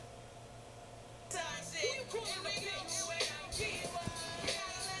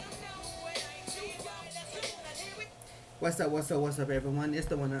What's up, everyone? It's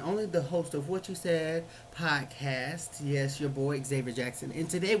the one and only the host of What You Said podcast. Yes, your boy, Xavier Jackson. And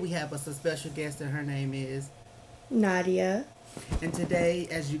today we have us a special guest, and her name is. Nadia. And today,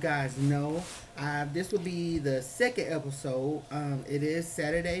 as you guys know, this will be the second episode. It is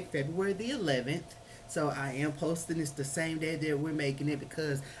Saturday, February the 11th. So I am posting this the same day that we're making it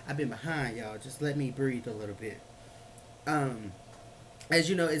because I've been behind, y'all. Just let me breathe a little bit. Um, as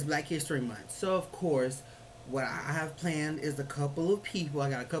you know, it's Black History Month. So, of course, what I have planned is a couple of people. I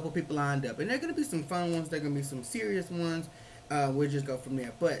got a couple of people lined up, and they're gonna be some fun ones. They're gonna be some serious ones. We'll just go from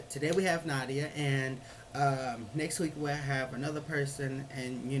there. But today we have Nadia, and next week we'll have another person,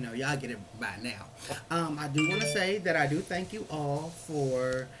 and y'all get it by now. I do want to say that I do thank you all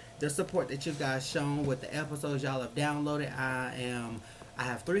for the support that you guys shown with the episodes y'all have downloaded. I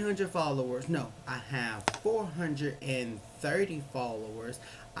have 300 followers. No, I have 430 followers.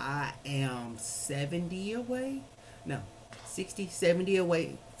 I am 70 away. No, 60, 70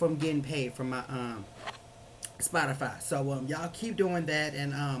 away from getting paid from my Spotify. So y'all keep doing that,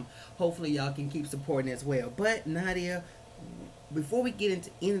 and hopefully y'all can keep supporting as well. But Nadia, before we get into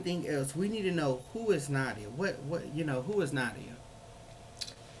anything else, we need to know who is Nadia. Who is Nadia?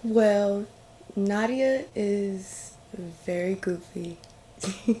 Well, Nadia is very goofy.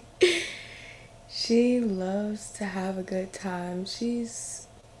 She loves to have a good time. She's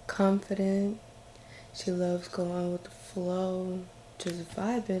confident. She loves going with the flow, just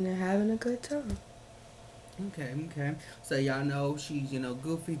vibing and having a good time. Okay. So y'all know she's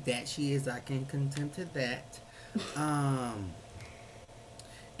goofy that she is. I can contend to that. Um,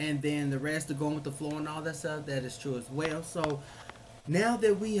 and then the rest are going with the flow and all that stuff. That is true as well. So now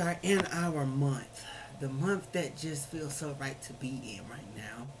that we are in our month, the month that just feels so right to be in right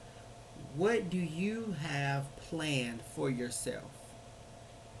now, what do you have planned for yourself?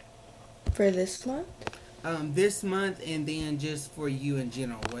 For this month, This month, and then just for you in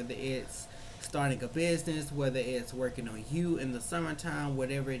general, whether it's starting a business, whether it's working on you in the summertime,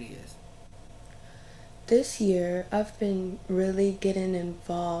 whatever it is. this year, I've been really getting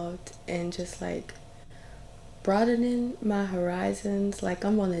involved and just like broadening my horizons. Like,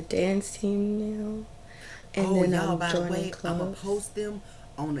 I'm on a dance team now, and Oh, then y'all! I'm By the joining way, I'm gonna clubs. post them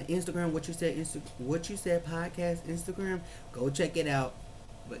on the Instagram. What you said podcast Instagram. Go check it out.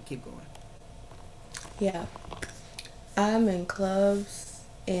 But keep going. Yeah, I'm in clubs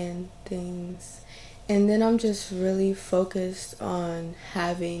and things. And then I'm just really focused on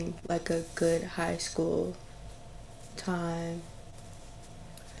having like a good high school time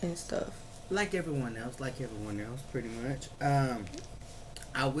and stuff. Like everyone else, pretty much.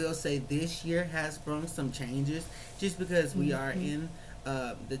 I will say this year has brought some changes, just because we are Hmm. in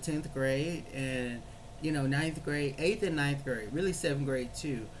the 10th grade, and ninth grade, eighth and ninth grade, really seventh grade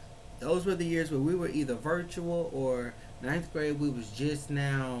too. Those were the years where we were either virtual or ninth grade. We was just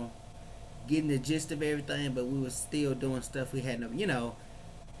now getting the gist of everything, but we was still doing stuff we hadn't,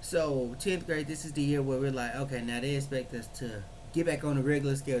 So 10th grade, this is the year where we're like, okay, now they expect us to get back on the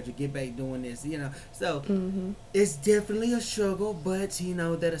regular schedule, get back doing this. So Hmm. it's definitely a struggle, but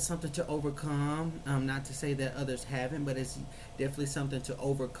that is something to overcome. Not to say that others haven't, but it's definitely something to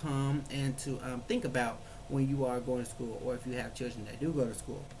overcome and to think about when you are going to school, or if you have children that do go to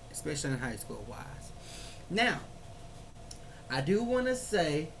school, especially in high school wise. Now, I do want to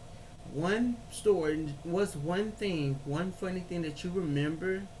say one story. What's one thing, one funny thing that you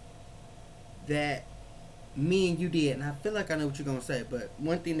remember that me and you did, and I feel like I know what you're gonna say, but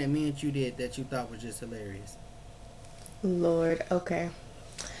one thing that me and you did that you thought was just hilarious. Lord, okay.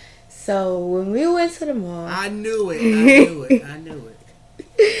 So when we went to the mall, I knew it. I knew it. I knew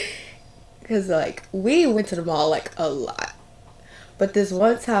it. because like we went to the mall like a lot, but this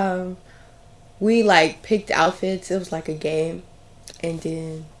one time we like picked outfits. It was like a game, and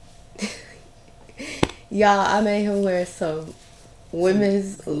then y'all, I made him wear some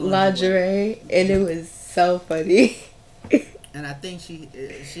women's Some lingerie. lingerie, and it was so funny. And I think she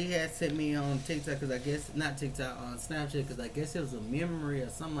had sent me on TikTok, because I guess not TikTok, on Snapchat, because I guess it was a memory or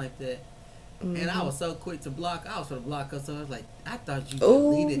something like that. And I Hmm. was so quick to block. I was going to block her, so I was like, I thought you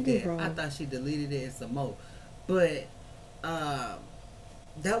Oh, deleted you're that. I wrong. thought she deleted it and some more. But um,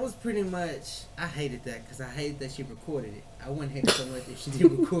 that was pretty much. I hated that because I hated that she recorded it. I wouldn't hate it so much if she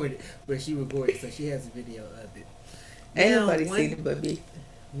didn't record it, but she recorded it, so she has a video of it. Ain't Now, nobody seen one it but me.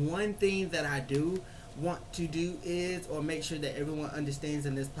 one thing that I do want to do is, or make sure that everyone understands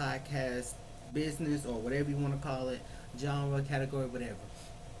in this podcast business, or whatever you want to call it, genre, category, whatever.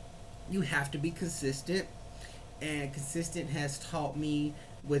 You have to be consistent, and consistent has taught me,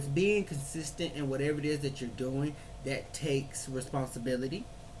 with being consistent in whatever it is that you're doing, that takes responsibility.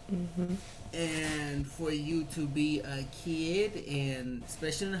 Mm-hmm. And for you to be a kid, and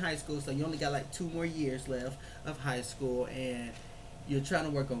especially in high school, so you only got like 2 more years left of high school, and you're trying to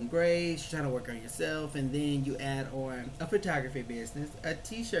work on grades, you're trying to work on yourself, and then you add on a photography business, a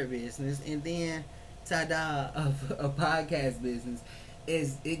t-shirt business, and then ta-da of a podcast business.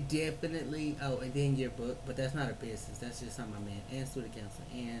 Is it definitely, oh, and then your book, but that's not a business, that's just something I meant, and student counselor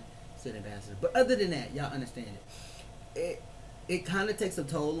and student ambassador. But other than that, y'all understand it it kind of takes a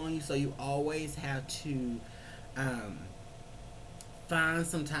toll on you, so you always have to um, find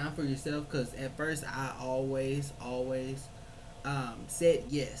some time for yourself. Because at first, I always said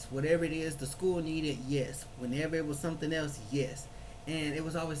yes, whatever it is the school needed, yes. Whenever it was something else, yes. And it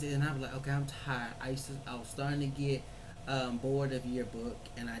was always, and I was like, okay, I'm tired. I was starting to get bored of yearbook,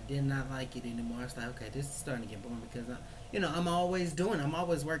 and I did not like it anymore. I was like, okay, this is starting to get boring because I'm always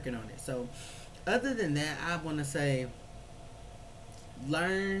working on it. So, other than that, I want to say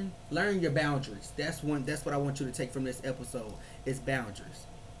learn your boundaries. That's what I want you to take from this episode is boundaries.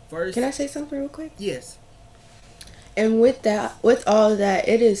 Can First, I say something real quick? yes. And with that, with all of that,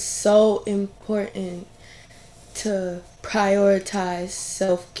 it is so important to prioritize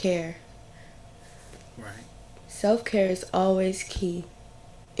self care. Right. Self care is always key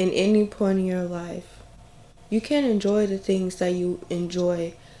in any point in your life. You can enjoy the things that you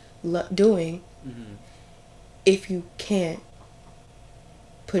enjoy doing Mm-hmm. if you can't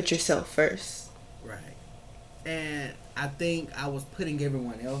put yourself first. Right. And I think I was putting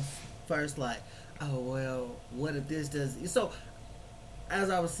everyone else first, like, oh well, what if this does so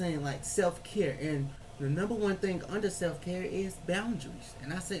as I was saying, like self care, and the number one thing under self care is boundaries.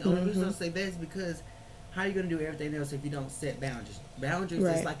 And I say only reason I Mm-hmm. say that is because how are you gonna do everything else if you don't set boundaries? Boundaries is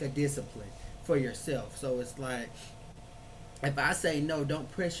Right. like a discipline for yourself. So it's like if I say no,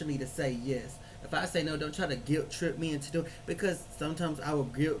 don't pressure me to say yes. If I say no, don't try to guilt trip me into doing, because sometimes I will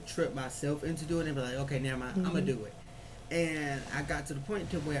guilt trip myself into doing it and be like, okay, now I'm gonna Mm-hmm. do it. And I got to the point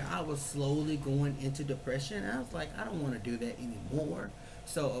to where I was slowly going into depression. And I was like, I don't want to do that anymore.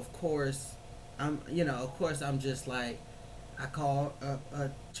 So of course, of course, I'm just like, I called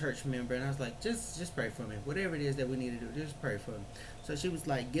a church member and I was like, just pray for me. Whatever it is that we need to do, just pray for me. So she was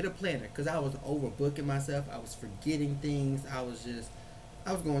like, get a planner, because I was overbooking myself. I was forgetting things. I was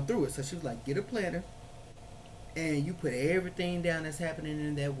going through it. So she was like, get a planner and you put everything down that's happening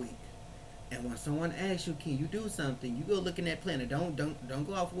in that week. And when someone asks you, can you do something? You go look in that planner. Don't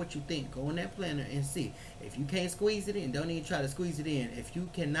go off of what you think. Go in that planner and see. If you can't squeeze it in, don't even try to squeeze it in. If you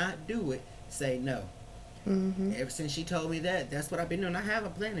cannot do it, say no. Mm-hmm. Ever since she told me that, that's what I've been doing. I have a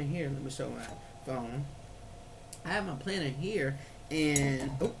planner here. Let me show my phone. I have my planner here,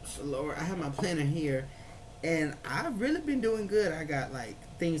 and oops, Lord, I have my planner here, and I've really been doing good. I got like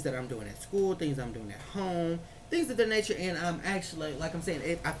things that I'm doing at school, things I'm doing at home, things of that nature, and I'm actually, like I'm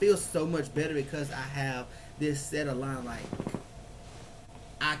saying, I feel so much better because I have this set of line. Like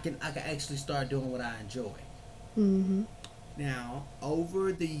I can actually start doing what I enjoy. Mm-hmm. Now,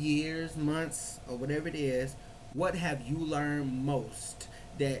 over the years, months, or whatever it is, what have you learned most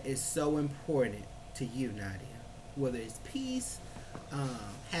that is so important to you, Nadia? Whether it's peace,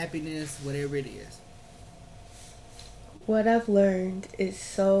 happiness, whatever it is. What I've learned is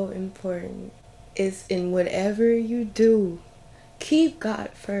so important is in whatever you do, keep God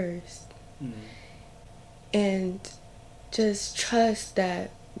first Mm-hmm. and just trust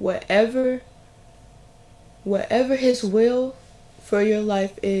that whatever his will for your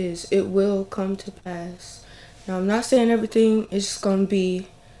life is, it will come to pass. Now I'm not saying everything is just gonna be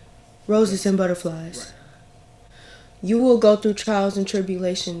roses and Right. butterflies. You will go through trials and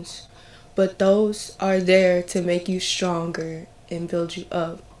tribulations, but those are there to make you stronger and build you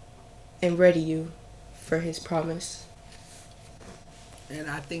up and ready you for his promise. And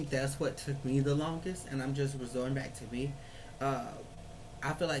I think that's what took me the longest, and I'm just resorting back to me. Uh,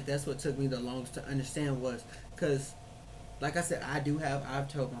 I feel like that's what took me the longest to understand was because, like I said, I've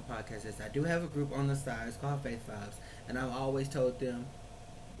told my podcast this, I do have a group on the side, it's called Faith Vibes, and I've always told them,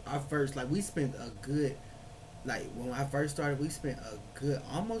 our first, like, we spent a good, like, when I first started, we spent a good,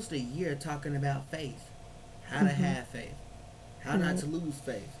 almost a year talking about faith, how to Mm-hmm. have faith, how not Right. to lose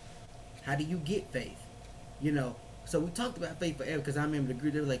faith, how do you get faith, you know. So we talked about faith forever because I remember the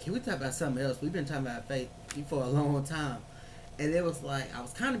group, they were like, can we talk about something else? We've been talking about faith for a long time. And it was like, I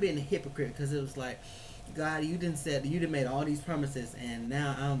was kind of being a hypocrite because it was like, God, you didn't made all these promises, and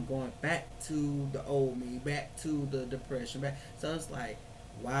now I'm going back to the old me, back to the depression, back. So it's like,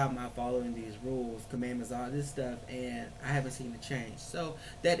 why am I following these rules, commandments, all this stuff, and I haven't seen a change? So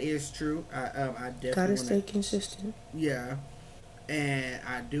that is true. I definitely Gotta want to, stay consistent. yeah, and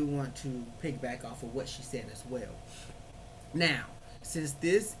I do want to pick back off of what she said as well. Now, Since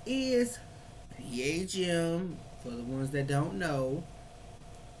this is BHM, for the ones that don't know,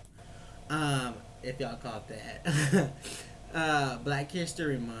 if y'all caught that, Black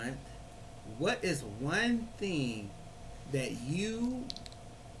History Month, what is one thing that you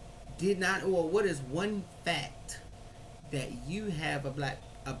did not, or what is one fact that you have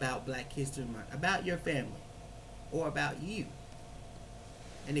about Black History Month, about your family, or about you?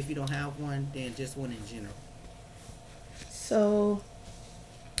 And if you don't have one, then just one in general. So,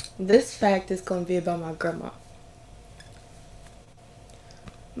 this fact is going to be about my grandma.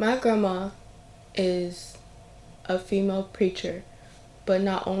 My grandma is a female preacher, but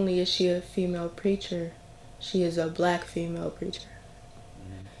not only is she a female preacher, she is a black female preacher.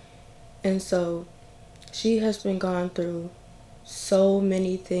 Mm-hmm. And so, she has been gone through so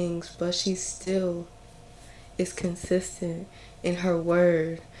many things, but she still is consistent in her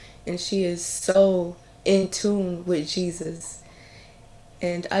word, and she is so in tune with Jesus.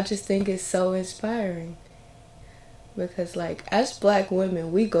 And I just think it's so inspiring because, like, as black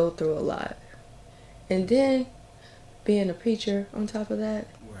women, we go through a lot. And then being a preacher on top of that,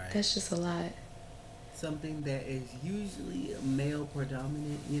 Right. that's just a lot. Something that is usually a male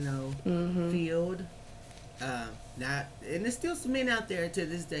predominant, Mm-hmm. field. Not, and there's still some men out there to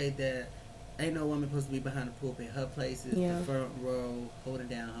this day that ain't no woman supposed to be behind the pulpit. Her place is the Yeah. front row, holding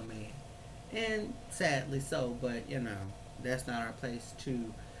down her man, and sadly so. But that's not our place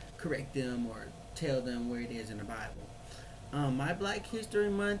to correct them or tell them where it is in the Bible. My Black History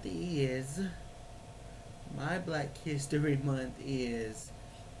Month is my Black History Month is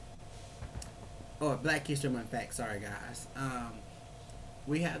or Black History Month fact. Sorry, guys.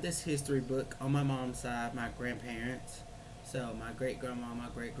 We have this history book on my mom's side, my grandparents. So my great grandma, my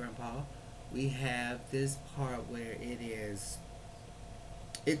great grandpa. We have this part where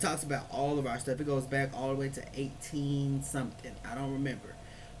it talks about all of our stuff. It goes back all the way to 18 something. I don't remember.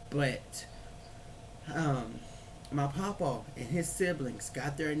 But um, my papa and his siblings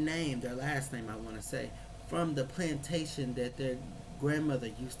got their name, their last name, I want to say, from the plantation that their grandmother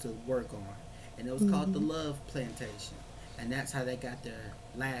used to work on. And it was called the Mm-hmm. Love Plantation. And that's how they got their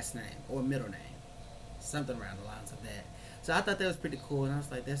last name or middle name. Something around the lines of that. So I thought that was pretty cool. And I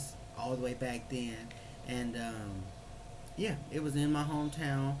was like, that's all the way back then. And yeah, it was in my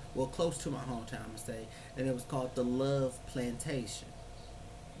hometown, well, close to my hometown, I must say. And it was called the Love Plantation.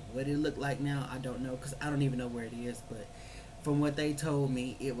 What it looked like now, I don't know, because I don't even know where it is. But from what they told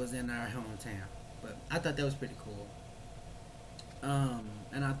me, it was in our hometown. But I thought that was pretty cool.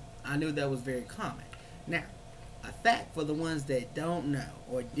 And I knew that was very common. Now, a fact for the ones that don't know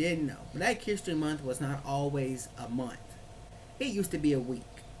or didn't know, Black History Month was not always a month. It used to be a week.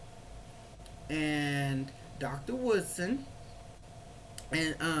 And Dr. Woodson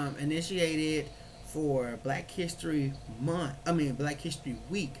and initiated for Black History Month. I mean Black History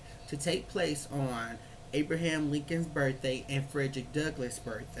Week to take place on Abraham Lincoln's birthday and Frederick Douglass'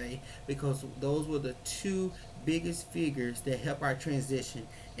 birthday because those were the two biggest figures that helped our transition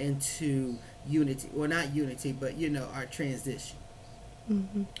into unity. Well, not unity, but our transition.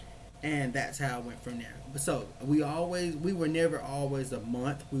 Mm-hmm. And that's how it went from there. So we were never always a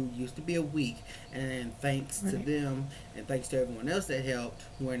month. We used to be a week, and thanks to Right. them, and thanks to everyone else that helped,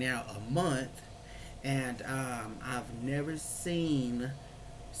 we're now a month. And I've never seen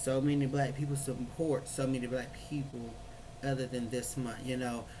so many black people support so many black people other than this month.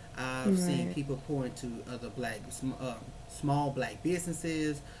 I've seen Right. people pour into other small black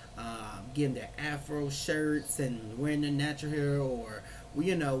businesses, getting their afro shirts and wearing their natural hair, or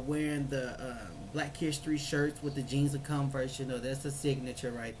wearing the Black History shirts with the jeans of Converse. That's a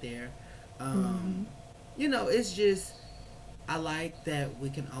signature right there. Mm-hmm. Um, it's just I like that we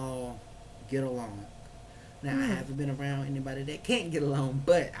can all get along. Now I Right. haven't been around anybody that can't get along,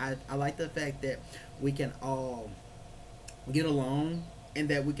 but I like the fact that we can all get along and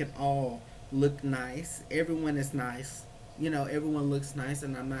that we can all look nice. Everyone is nice. Everyone looks nice,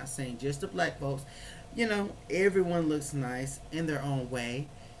 and I'm not saying just the black folks. Everyone looks nice in their own way,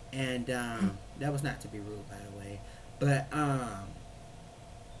 and that was not to be rude, by the way. But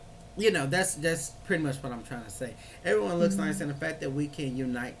that's pretty much what I'm trying to say. Everyone looks Mm-hmm. nice, and the fact that we can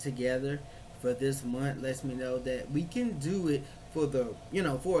unite together for this month lets me know that we can do it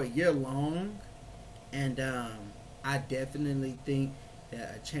for a year long, and I definitely think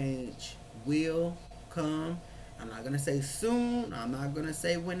that a change will come. I'm not gonna say soon. I'm not gonna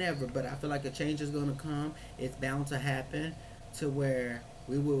say whenever, but I feel like a change is gonna come. It's bound to happen to where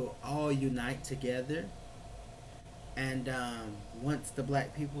we will all unite together. And once the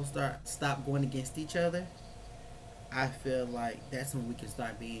black people stop going against each other, I feel like that's when we can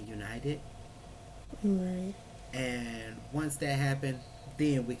start being united. Right. And once that happens,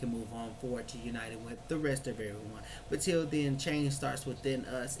 then we can move on forward to uniting with the rest of everyone. But till then, change starts within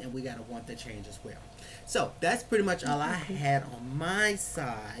us, and we gotta want the change as well. So that's pretty much all I had on my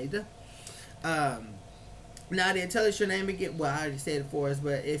side. Um, Nadia, tell us your name again. Well, I already said it for us,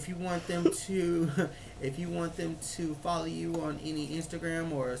 but if you want them to, if you want them to follow you on any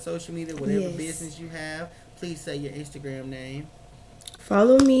Instagram or social media, whatever Yes. business you have, please say your Instagram name.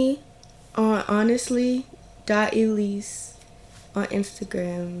 Follow me on honestly.elise on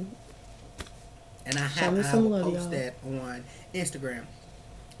Instagram. And Show me I some will love, post y'all. that on Instagram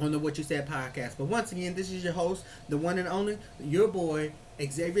on the What You Said podcast. But once again, this is your host, the one and only, your boy,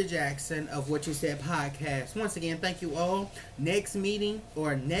 Xavier Jackson of What You Said podcast. Once again, thank you all. Next meeting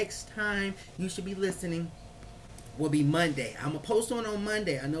or next time you should be listening will be Monday. I'm gonna post one on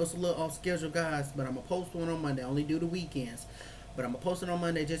Monday. I know it's a little off schedule, guys, but I'm gonna post one on Monday. I only do the weekends. But I'm gonna post it on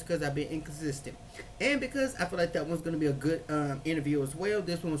Monday just because I've been inconsistent, and because I feel like that one's gonna be a good interview as well.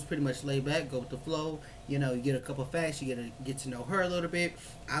 This one was pretty much laid back, go with the flow. You know, you get a couple facts, you get to know her a little bit.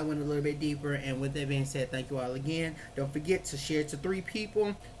 I went a little bit deeper, and with that being said, thank you all again. Don't forget to share it to 3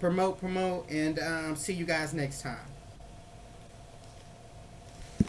 people, promote, and see you guys next time.